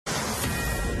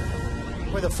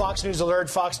With a Fox News alert,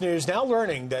 Fox News now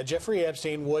learning that Jeffrey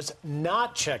Epstein was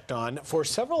not checked on for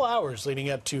several hours leading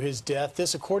up to his death.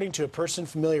 This according to a person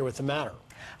familiar with the matter.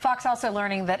 Fox also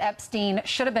learning that Epstein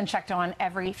should have been checked on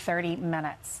every 30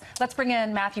 minutes. Let's bring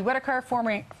in Matthew Whitaker,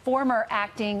 former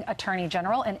acting attorney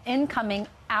general and incoming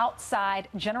outside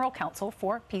general counsel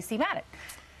for PCMatic.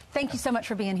 Thank you so much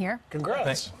for being here.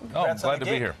 Congrats. Glad to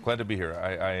be here. Glad to be here.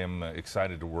 I am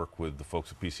excited to work with the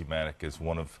folks at PCMatic as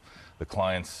one of the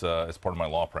clients as part of my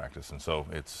law practice, and so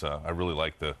it's I really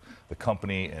like the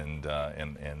company, and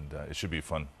it should be a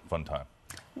fun time.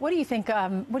 What do you think?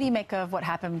 What do you make of what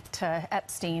happened to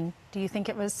Epstein? Do you think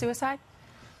it was suicide?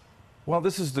 Well,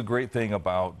 this is the great thing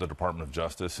about the Department of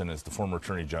Justice, and as the former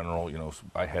Attorney General,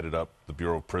 I headed up the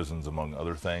Bureau of Prisons, among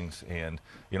other things, and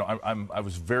I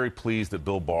was very pleased that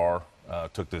Bill Barr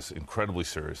took this incredibly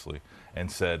seriously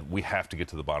and said we have to get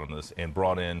to the bottom of this, and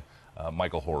brought in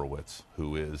Michael Horowitz,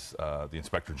 who is the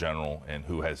Inspector General and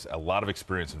who has a lot of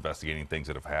experience investigating things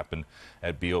that have happened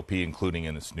at BOP, including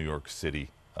in this New York City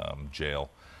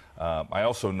jail. I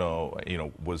also know,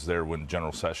 was there when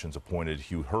General Sessions appointed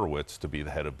Hugh Hurwitz to be the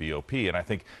head of BOP, and I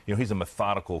think, he's a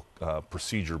methodical,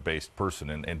 procedure-based person,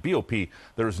 and BOP,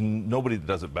 there's nobody that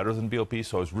does it better than BOP,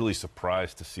 so I was really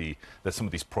surprised to see that some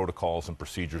of these protocols and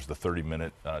procedures, the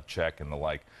 30-minute check and the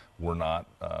like, were not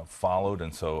followed,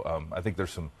 and so I think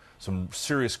there's some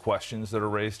serious questions that are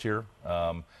raised here,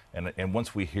 and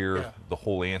once we hear the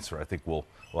whole answer, I think we'll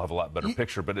have a lot better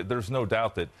picture. But there's no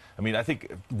doubt that, I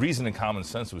think reason and common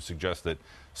sense would suggest that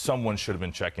someone should have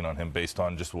been checking on him based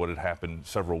on just what had happened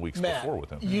several weeks before with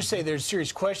him. You say there's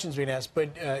serious questions being asked,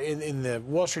 but in the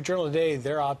Wall Street Journal today,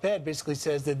 their op-ed basically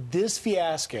says that this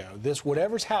fiasco, this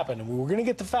whatever's happened, and we're going to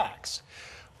get the facts,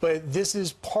 but this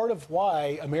is part of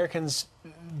why Americans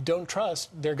don't trust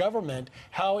their government.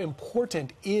 How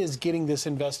important is getting this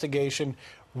investigation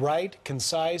right,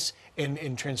 concise,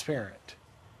 and transparent?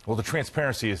 Well, the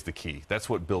transparency is the key. That's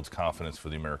what builds confidence for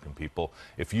the American people.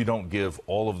 If you don't give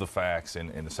all of the facts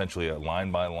and essentially a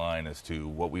line by line as to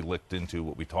what we looked into,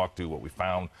 what we talked to, what we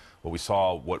found, what we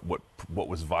saw, what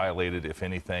was violated, if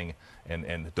anything,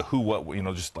 and the who, what,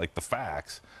 just like the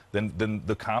facts, then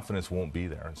the confidence won't be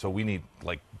there. And so we need,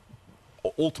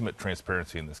 ultimate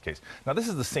transparency in this case. Now, this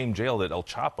is the same jail that El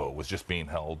Chapo was just being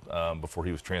held before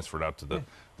he was transferred out to the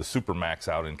Supermax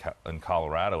out in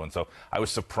Colorado. And so I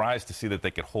was surprised to see that they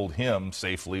could hold him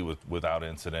safely without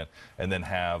incident, and then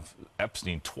have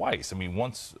Epstein twice.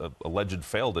 Once an alleged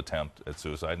failed attempt at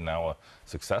suicide, and now a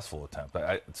successful attempt.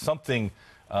 I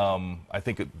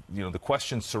think the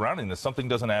questions surrounding this, something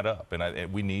doesn't add up,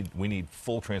 and we need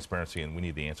full transparency, and we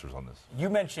need the answers on this.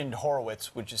 You mentioned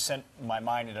Horowitz, which has sent my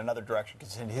mind in another direction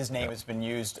because his name has been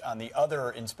used on the other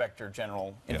Inspector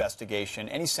General investigation.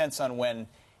 Any sense on when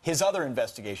his other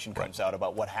investigation comes out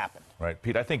about what happened? Right,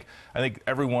 Pete. I think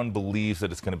everyone believes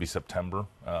that it's going to be September,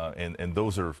 and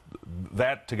those are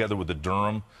that together with the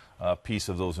Durham piece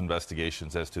of those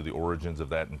investigations as to the origins of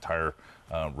that entire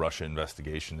Russia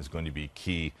investigation is going to be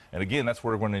key. And again, that's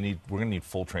where we're going to need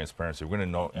full transparency. We're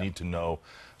going to need to know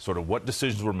sort of what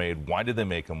decisions were made, why did they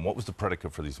make them, what was the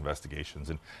predicate for these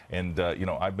investigations, and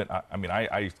I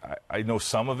know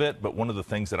some of it, but one of the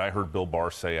things that I heard Bill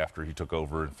Barr say after he took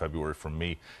over in February from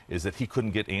me is that he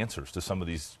couldn't get answers to some of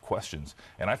these questions,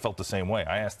 and I felt the same way.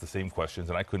 I asked the same questions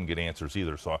and I couldn't get answers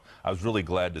either. So I was really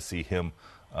glad to see him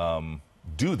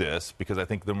do this, because I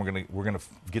think then we're gonna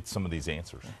get some of these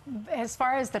answers. As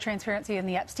far as the transparency in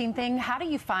the Epstein thing, how do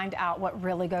you find out what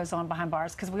really goes on behind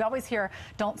bars? Because we always hear,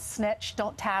 don't snitch,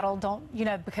 don't tattle, don't,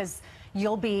 because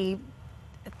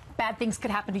bad things could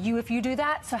happen to you if you do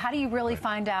that. So how do you really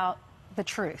find out the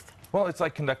truth? Well, it's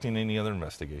like conducting any other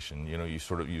investigation.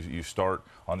 You start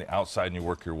on the outside and you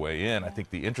work your way in. I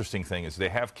think the interesting thing is they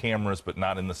have cameras, but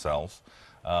not in the cells.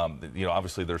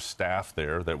 Obviously there's staff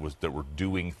there that were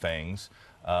doing things,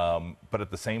 but at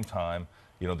the same time,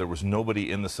 there was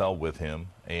nobody in the cell with him,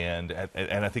 and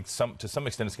I think to some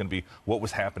extent it's going to be what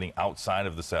was happening outside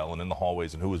of the cell and in the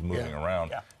hallways and who was moving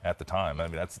around at the time.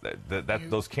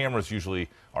 Those cameras usually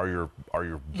are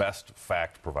your best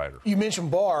fact provider. You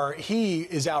mentioned Barr. He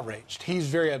is outraged. He's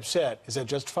very upset. Is that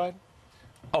justified?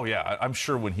 Oh yeah, I'm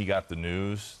sure when he got the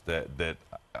news that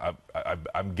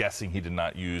I'm guessing he did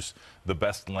not use the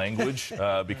best language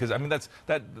because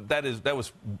that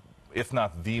was, if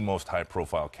not the most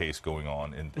high-profile case going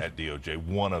on at DOJ,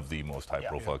 one of the most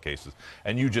high-profile cases,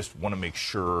 and you just want to make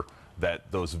sure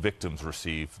that those victims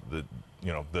receive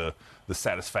the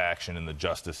satisfaction and the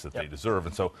justice that they deserve.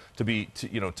 And so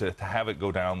to have it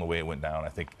go down the way it went down, I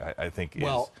think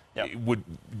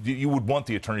you would want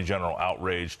the Attorney General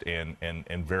outraged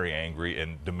and very angry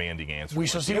and demanding answers. We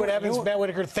shall see what happens. Matt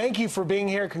Whitaker, thank you for being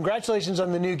here. Congratulations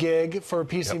on the new gig for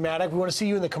PC Matic. We want to see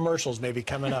you in the commercials maybe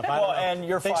coming up. And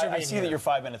I see that your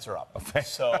 5 minutes are up. Okay.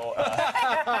 So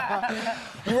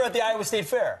you were at the Iowa State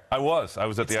Fair. I was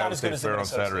at the Iowa State Fair on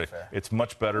Saturday. It's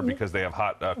much better because they have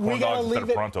hot corn dogs instead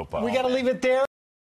of Pronto Pups. We got to leave it there.